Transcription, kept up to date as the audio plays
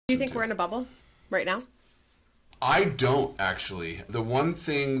Do you think we're in a bubble right now? I don't actually. The one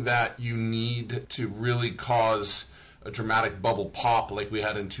thing that you need to really cause a dramatic bubble pop like we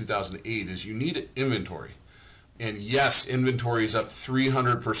had in 2008 is you need inventory. And yes, inventory is up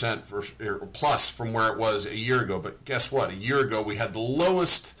 300% or plus from where it was a year ago. But guess what? A year ago, we had the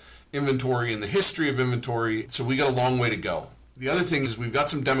lowest inventory in the history of inventory. So we got a long way to go. The other thing is we've got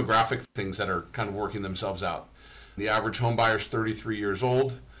some demographic things that are kind of working themselves out. The average home buyer is 33 years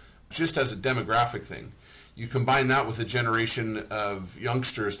old. Just as a demographic thing, you combine that with a generation of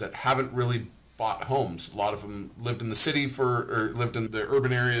youngsters that haven't really bought homes. A lot of them lived in the city or lived in the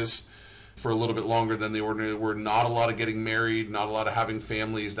urban areas for a little bit longer than they ordinarily were. Not a lot of getting married, not a lot of having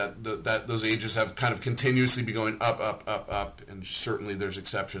families. That those ages have kind of continuously been going up, and certainly there's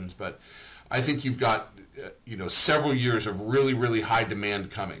exceptions. But I think you've got several years of really, really high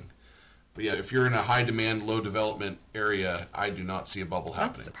demand coming. But yeah, if you're in a high demand, low development area, I do not see a bubble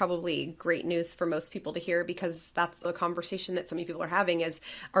happening. That's probably great news for most people to hear, because that's the conversation that so many people are having is,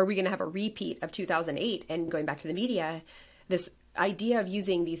 are we going to have a repeat of 2008? And going back to the media, this idea of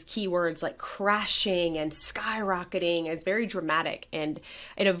using these keywords like crashing and skyrocketing is very dramatic, and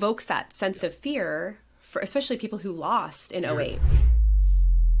it evokes that sense of fear for especially people who lost in '08.